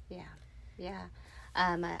 Yeah.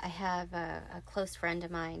 I have a close friend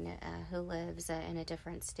of mine who lives in a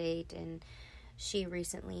different state, and she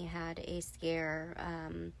recently had a scare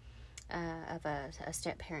of a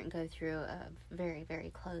step-parent go through a very, very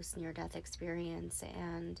close near-death experience,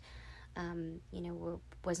 and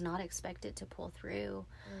was not expected to pull through,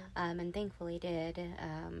 and thankfully did.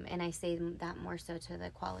 And I say that more so to the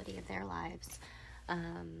quality of their lives,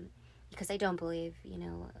 because I don't believe,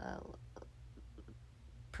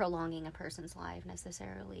 prolonging a person's life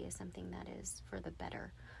necessarily is something that is for the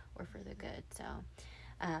better or for the good. So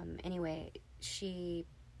anyway, she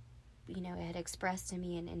had expressed to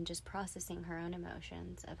me in just processing her own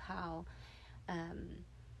emotions of how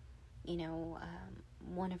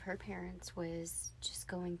one of her parents was just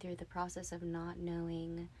going through the process of not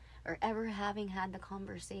knowing or ever having had the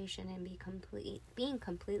conversation and being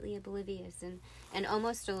completely oblivious and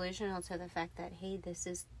almost delusional to the fact that, hey, this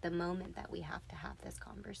is the moment that we have to have this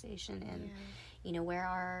conversation, and where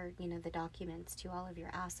are the documents to all of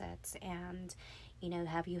your assets, and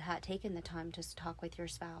have you taken the time to talk with your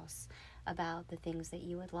spouse about the things that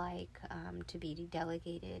you would like to be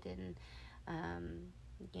delegated and,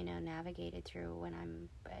 navigated through when I'm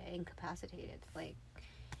incapacitated?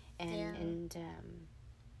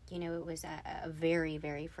 It was a very,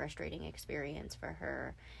 very frustrating experience for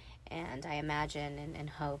her. And I imagine and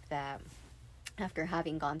hope that after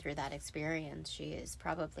having gone through that experience, she is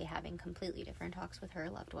probably having completely different talks with her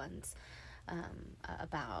loved ones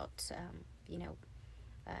about,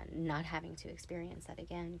 not having to experience that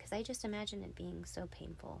again. Because I just imagine it being so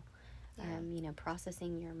painful,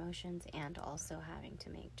 processing your emotions and also having to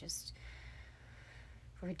make just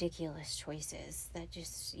ridiculous choices that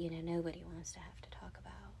just, nobody wants to have to talk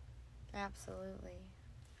about. Absolutely.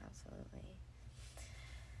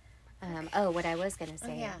 What I was going to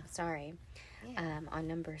say, sorry. Yeah. On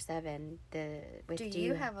number 7, do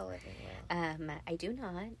you have a living will? I do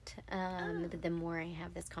not. The more I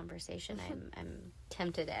have this conversation, I'm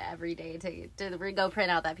tempted every day to go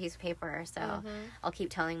print out that piece of paper. So I'll keep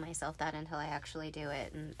telling myself that until I actually do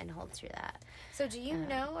it and hold through that. So do you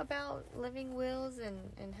know about living wills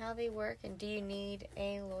and how they work? And do you need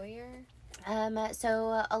a lawyer?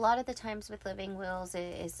 So a lot of the times with living wills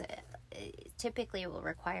is typically will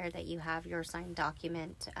require that you have your signed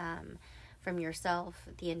document from yourself,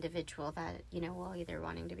 the individual that, will either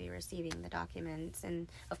wanting to be receiving the documents. And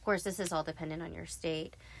of course, this is all dependent on your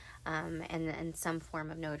state and some form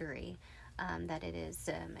of notary that it is.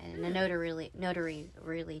 And a notary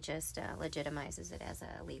really just legitimizes it as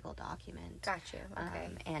a legal document. Got you. Okay.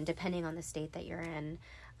 And depending on the state that you're in,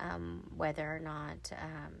 whether or not,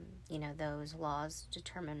 those laws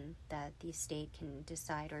determine that the state can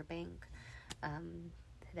decide or bank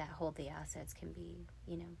that hold the assets can be,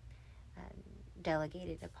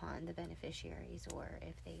 delegated upon the beneficiaries, or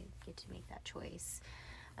if they get to make that choice.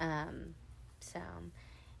 I'm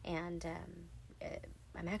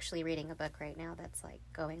actually reading a book right now that's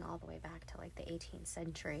going all the way back to the 18th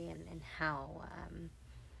century and how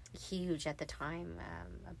huge at the time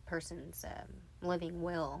a person's living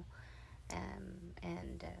will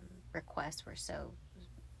and requests were so,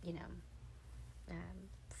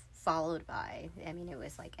 followed by. I mean, it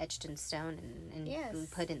was etched in stone and yes.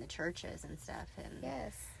 put in the churches and stuff. And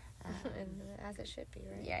yes, and as it should be,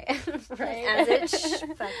 right? Yeah, right. As it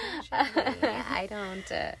fucking should be.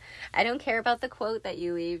 I don't care about the quote that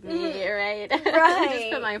you leave me, right? Right.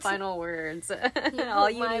 Just put my final words. All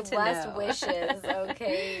you my need to last know. wishes.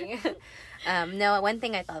 Okay. No, one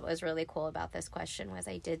thing I thought was really cool about this question was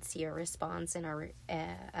I did see a response in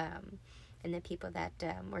in the people that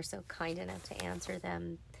were so kind enough to answer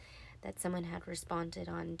them, that someone had responded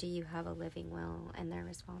on, "Do you have a living will?" And their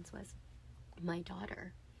response was, "My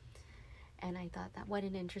daughter." And I thought that what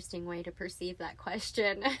an interesting way to perceive that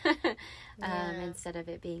question. Instead of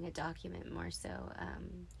it being a document, more so,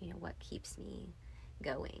 what keeps me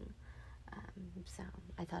going. So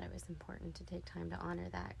I thought it was important to take time to honor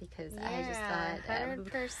that, because I just thought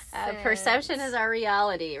 100%. Perception is our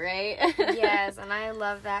reality, right? Yes, and I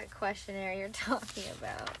love that questionnaire you're talking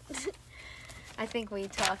about. I think we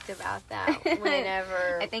talked about that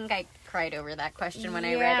whenever. I think I cried over that question when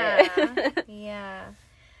I read it. Yeah.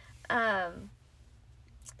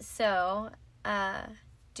 So,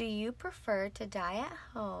 do you prefer to die at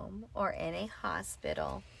home or in a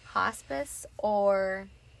hospital? Hospice or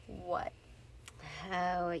what?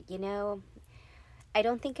 Oh, I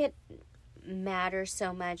don't think it matters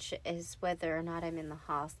so much as whether or not I'm in the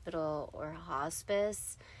hospital or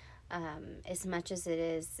hospice, as much as it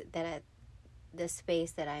is that the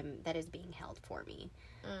space that is being held for me.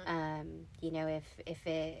 If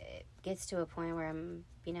it gets to a point where I'm,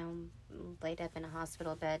 laid up in a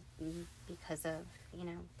hospital bed because of,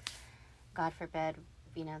 God forbid,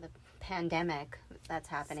 the pandemic that's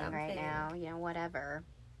happening right now, whatever.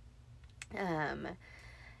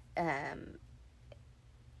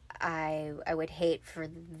 I would hate for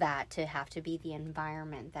that to have to be the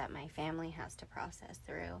environment that my family has to process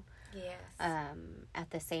through. Yes.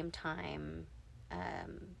 At the same time,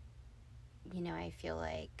 I feel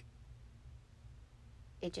like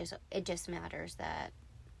it just matters that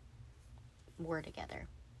we're together.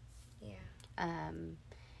 Yeah.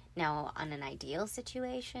 Now, on an ideal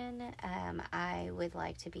situation, I would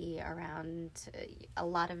like to be around a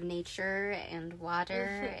lot of nature and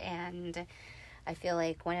water, and I feel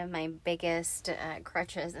like one of my biggest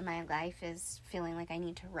crutches in my life is feeling like I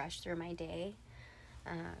need to rush through my day.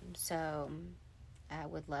 So I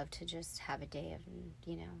would love to just have a day of,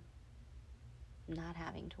 not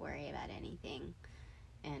having to worry about anything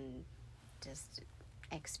and just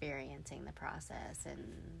experiencing the process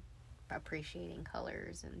and appreciating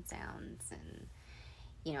colors and sounds and,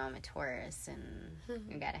 you know, I'm a Taurus and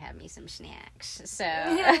I gotta have me some snacks. So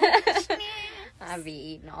I'll be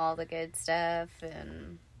eating all the good stuff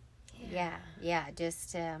and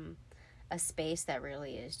just a space that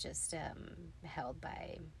really is just held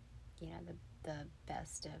by, you know, the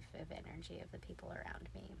best of energy of the people around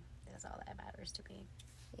me. That's all that matters to me.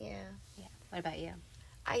 Yeah. What about you?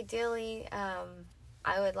 Ideally,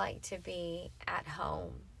 I would like to be at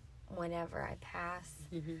home whenever I pass.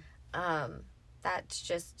 That's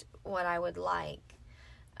just what I would like.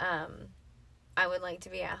 I would like to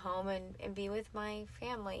be at home and be with my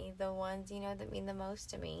family, the ones, you know, that mean the most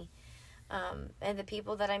to me. And the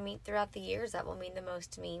people that I meet throughout the years that will mean the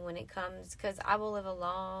most to me when it comes, because I will live a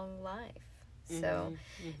long life. So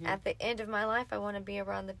at the end of my life, I want to be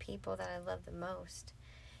around the people that I love the most.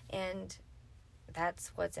 And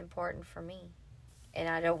that's what's important for me. And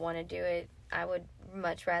I don't want to do it. I would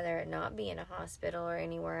much rather it not be in a hospital or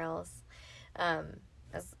anywhere else.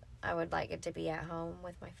 As I would like it to be at home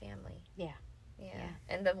with my family. Yeah.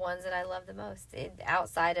 And the ones that I love the most.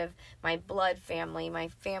 Outside of my blood family,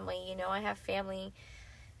 you know, I have family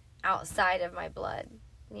outside of my blood,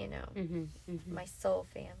 you know, my soul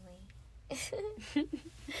family.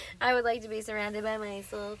 I would like to be surrounded by my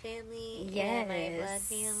soul family and my blood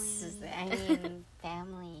family. I mean,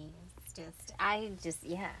 family.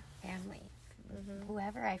 Family.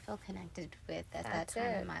 Whoever I feel connected with at that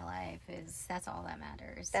time in my life that's all that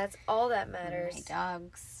matters. That's all that matters. My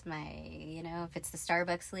dogs, you know, if it's the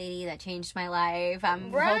Starbucks lady that changed my life,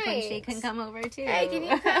 I'm hoping she can come over too. Hey, can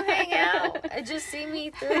you come hang out? Just see me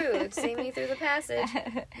through the passage.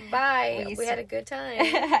 Bye. We had a good time.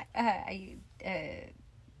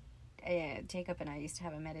 Jacob and I used to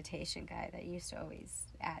have a meditation guy that used to always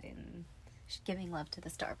add in giving love to the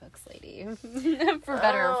Starbucks lady, for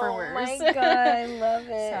better or for worse. Oh my God, I love it.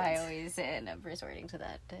 So I always end up resorting to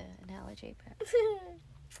that analogy.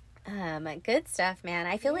 But good stuff, man.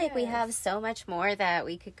 I feel like we have so much more that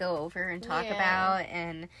we could go over and talk about,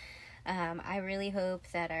 and I really hope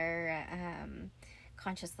that our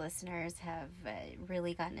conscious listeners have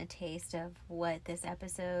really gotten a taste of what this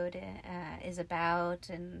episode is about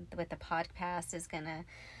and what the podcast is going to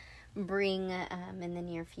bring in the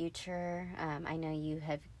near future. I know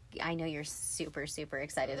you're super, super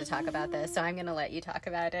excited to talk about this, so I'm going to let you talk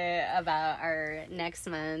about it, about our next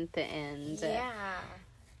month. And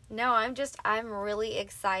I'm really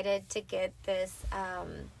excited to get this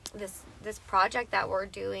this project that we're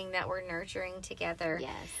doing, that we're nurturing together.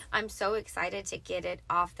 Yes. I'm so excited to get it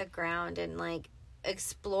off the ground and like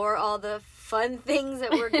explore all the fun things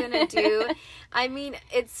that we're gonna do. I mean,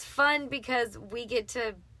 it's fun because we get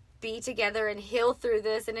to be together and heal through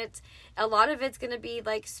this, and a lot of it's going to be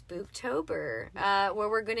like Spooktober, where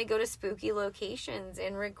we're going to go to spooky locations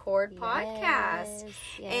and record podcasts.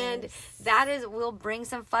 And we'll bring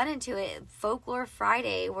some fun into it. Folklore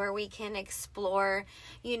Friday, where we can explore,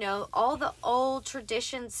 you know, all the old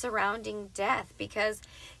traditions surrounding death, because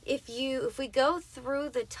if we go through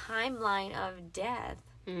the timeline of death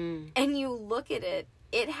and you look at it,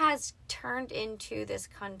 it has turned into this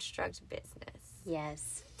construct business.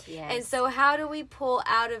 Yes. And so how do we pull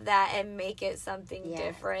out of that and make it something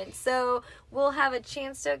different? So we'll have a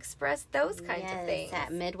chance to express those kinds of things.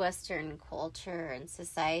 That Midwestern culture and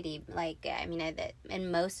society,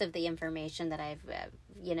 and most of the information that I've,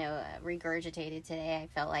 regurgitated today, I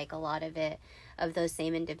felt like a lot of those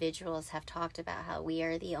same individuals have talked about how we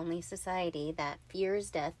are the only society that fears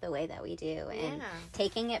death the way that we do, and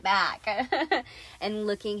taking it back and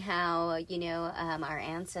looking how, our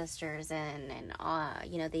ancestors and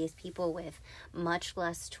these people with much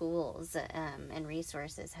less tools and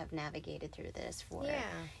resources have navigated through this for,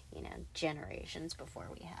 generations before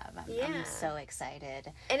we have. I'm so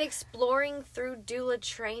excited. And exploring through doula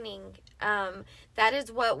training, that is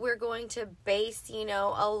what we're going to base,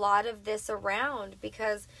 a lot of this around,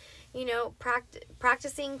 because,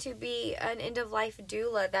 practicing to be an end-of-life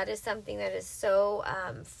doula, that is something that is so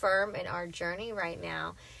firm in our journey right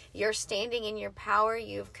now. You're standing in your power.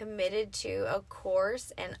 You've committed to a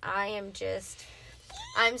course, and I'm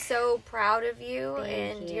so proud of you.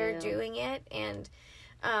 Thank you. You're doing it, and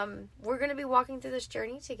we're going to be walking through this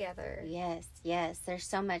journey together. Yes. There's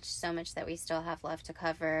so much that we still have left to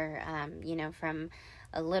cover, from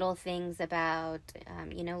little things about,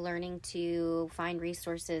 learning to find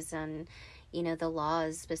resources on, the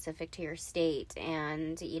laws specific to your state,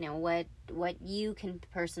 and, what you can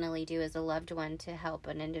personally do as a loved one to help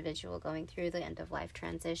an individual going through the end-of-life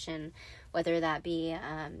transition, whether that be,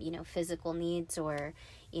 physical needs or,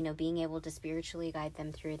 being able to spiritually guide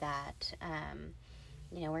them through that.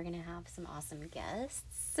 we're going to have some awesome guests.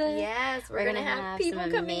 Yes, we're gonna have people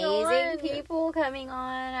some coming amazing on. people coming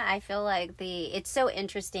on. I feel like it's so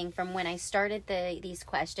interesting from when I started these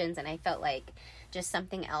questions, and I felt like just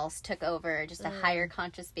something else took over, just a higher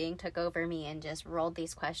conscious being took over me and just rolled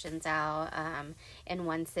these questions out in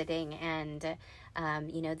one sitting. And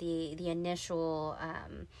the initial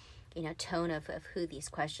tone of who these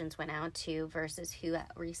questions went out to versus who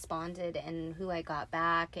responded and who I got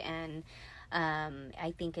back, and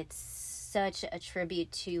I think it's such a tribute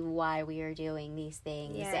to why we are doing these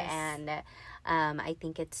things. Yes. And I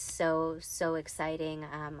think it's so exciting.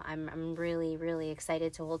 I'm really, really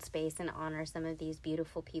excited to hold space and honor some of these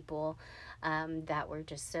beautiful people that were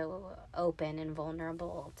just so open and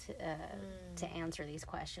vulnerable to answer these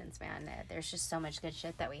questions, man. There's just so much good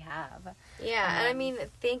shit that we have. Yeah, and I mean,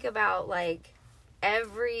 think about, like,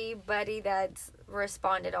 everybody that's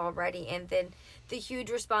responded already, and then the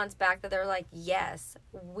huge response back that they're like, yes,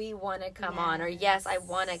 we want to come on, or yes, I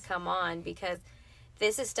want to come on, because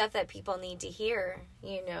this is stuff that people need to hear,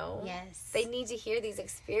 Yes. They need to hear these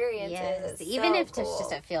experiences. Yes. It's Even so if cool. just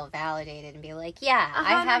to feel validated and be like, yeah,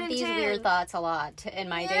 I have these 110. weird thoughts a lot in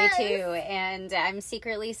my day too. And I'm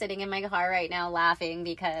secretly sitting in my car right now laughing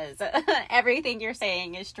because everything you're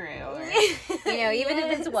saying is true. Or, even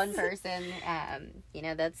if it's one person,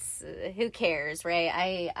 that's, who cares,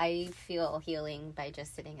 right? I feel healing by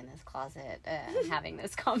just sitting in this closet and having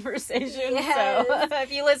this conversation. Yes. So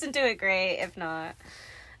if you listen to it, great. If not,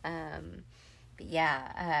 but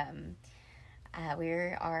yeah, we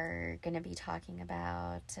are going to be talking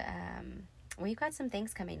about, we've got some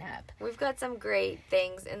things coming up. We've got some great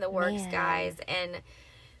things in the works, Man. guys, and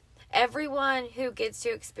everyone who gets to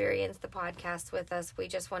experience the podcast with us, we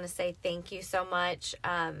just want to say thank you so much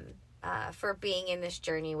for being in this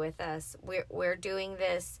journey with us. We're doing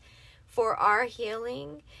this for our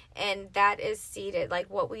healing, and that is seeded. Like,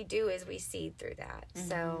 what we do is we seed through that.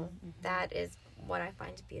 So that is what I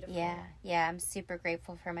find beautiful. Yeah, I'm super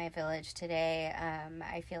grateful for my village today.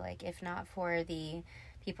 I feel like if not for the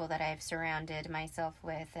people that I've surrounded myself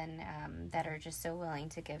with and that are just so willing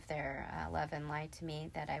to give their love and light to me,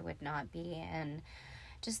 that I would not be in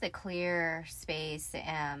just the clear space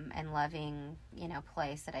and loving,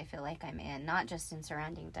 place that I feel like I'm in, not just in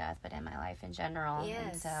surrounding death, but in my life in general.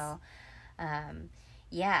 Yes. And so,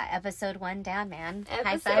 episode 1 down, man.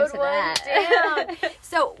 High Episode five to 1 that. down.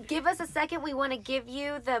 So give us a second. We want to give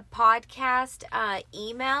you the podcast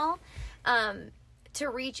email to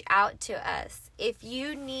reach out to us. If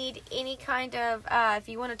you need any kind of, if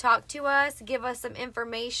you want to talk to us, give us some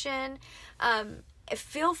information,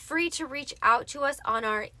 feel free to reach out to us on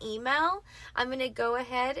our email. I'm going to go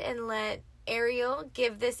ahead and let Ariel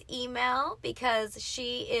give this email because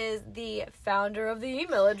she is the founder of the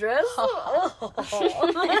email address. All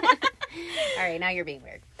right, now you're being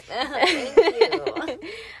weird. Thank you.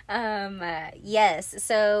 Yes,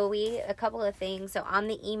 so a couple of things. So on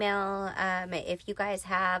the email, if you guys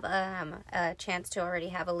have a chance to already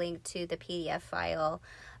have a link to the PDF file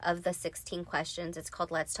of the 16 questions, it's called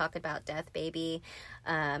Let's Talk About Death, Baby.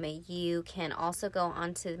 You can also go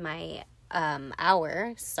onto my how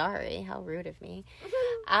rude of me,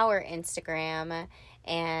 our Instagram,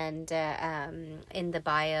 and in the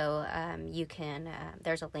bio, you can,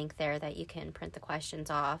 there's a link there that you can print the questions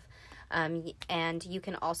off. And you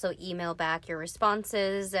can also email back your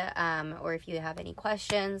responses, or if you have any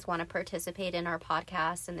questions, want to participate in our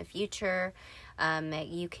podcast in the future,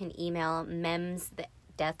 you can email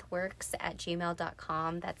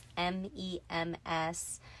memsdeathworks@gmail.com. That's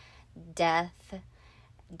MEMS death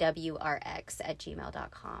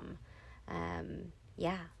WRX@gmail.com.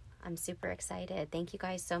 I'm super excited. Thank you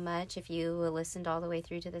guys so much. If you listened all the way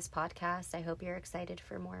through to this podcast, I hope you're excited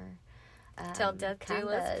for more. Till death do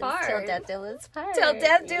us combos. part. Till death do us part. Till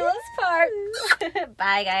death do us part.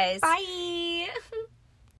 Bye, guys. Bye.